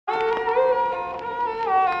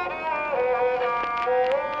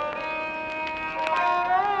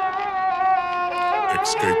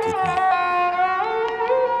Escape with me.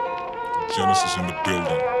 Genesis in the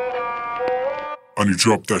building. And you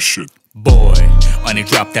drop that shit. Boy, when you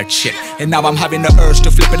drop that shit. And now I'm having the urge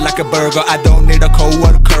to flip it like a burger. I don't need a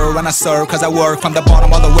co-worker when I serve, cause I work from the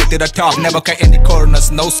bottom all the way to the top. Never cut any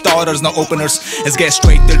corners, no starters, no openers. Let's get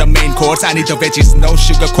straight to the main course. I need the veggies, no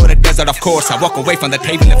sugar-coated dessert, of course. I walk away from the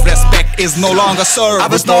table if respect is no longer served. I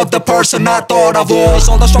was not the person I thought I was.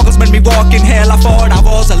 All the struggles made me walk in hell. I thought I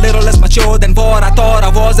was a little less mature than what I thought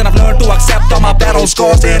I was. And I've learned to accept all my battle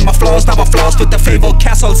scars and my flaws. Now I floss with the fabled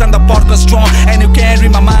castles and the partner strong. And you can't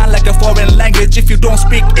read my mind like a foreign language if you don't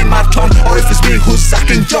speak in my tongue, or if it's me who's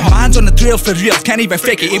sucking dumb. Mine's on the thrill for real, can't even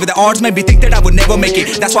fake it. Even the odds made me think that I would never make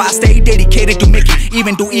it. That's why I stay dedicated to make it,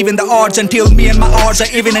 even to even the odds, until me and my odds are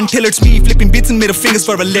even, until it's me flipping beats and middle fingers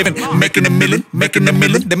for a living. Making a million,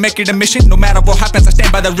 they make it a mission. No matter what happens, I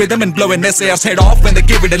stand by the rhythm and blowing SAR's head off when they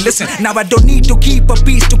give it a listen. Now I don't need to keep a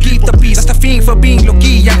peace to keep the peace. That's the fiend for being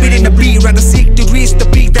low-key. I'm beating the beat, rather seek to reach the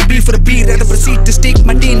peak than be for the beat. Rather proceed to stick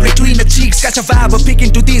my tin between the cheeks. Catch a vibe of peek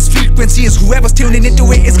into these frequencies. Whoever's tuning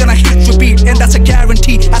into it is gonna hit repeat, and that's a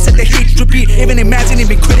guarantee. I said they hit repeat. Even imagining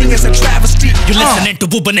me quitting is a travesty. You listening to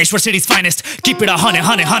Bhubaneswar city's finest. Keep it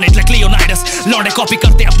 100 like Leonidas. लौंडे copy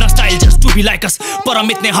करते अपना style just to be like us. पर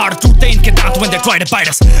हम इतने hard टूटते इनके दांत when they try to bite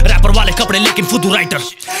us. Rapper वाले कपड़े लेकिन फुदू writer.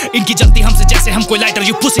 इनकी जलती हमसे जैसे हम कोई lighter.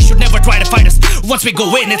 You pussy should never try to fight us. Once we go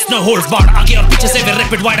in, it's no holds barred. आगे और पीछे से we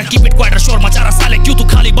rip it wider. Keep it quieter. शोर मचा रहा साले क्यों तू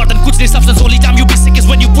खाली बर्तन. कुछ नहीं substance. Only time you be sick is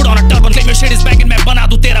when you put on a turban. Claim your shit is banging, मैं बना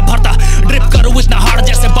दूं तेरा भरता. Drip करूं इतना hard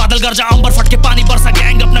जैसे बादल गरजा. अंबर फट के पानी बरसा.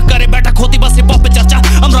 Gang अपना करे बैठा खोती बस हिप हॉप पे चर्चा.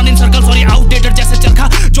 I'm running circles और ये outdated जैसे चरखा.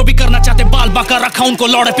 जो भी करना चाहते बाल बाका रखा उनको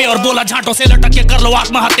लौड़े पे और बोला झांटों से लटक के कर लो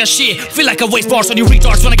आत्महत्या. Shit, feel like a waste bars on you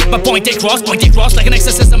retards when I get my point across like an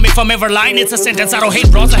exorcism. If I'm ever lying, it's a sentence. I don't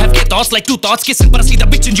hate bros. I have gay thoughts like two thoughts kissing, but I see the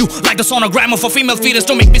bitch in you like the sonogram of a female fetus.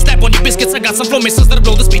 Don't make me step on your biscuits. I got some flow misses that'll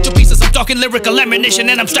blow the speech to pieces. I'm talking lyrical ammunition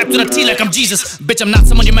and I'm strapped to the T like I'm Jesus. Bitch, I'm not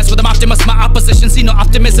someone you mess with. I'm Optimus. My opposition see no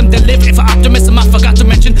optimism. They live if I optimism. I forgot to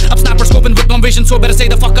mention I'm sniper scoping with my vision, so better say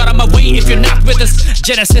the fuck out of my way if you're not with us.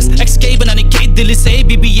 Genesis, escape and unicate. Dilly say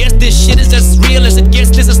BBS. This shit is as real as it gets.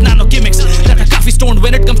 This is not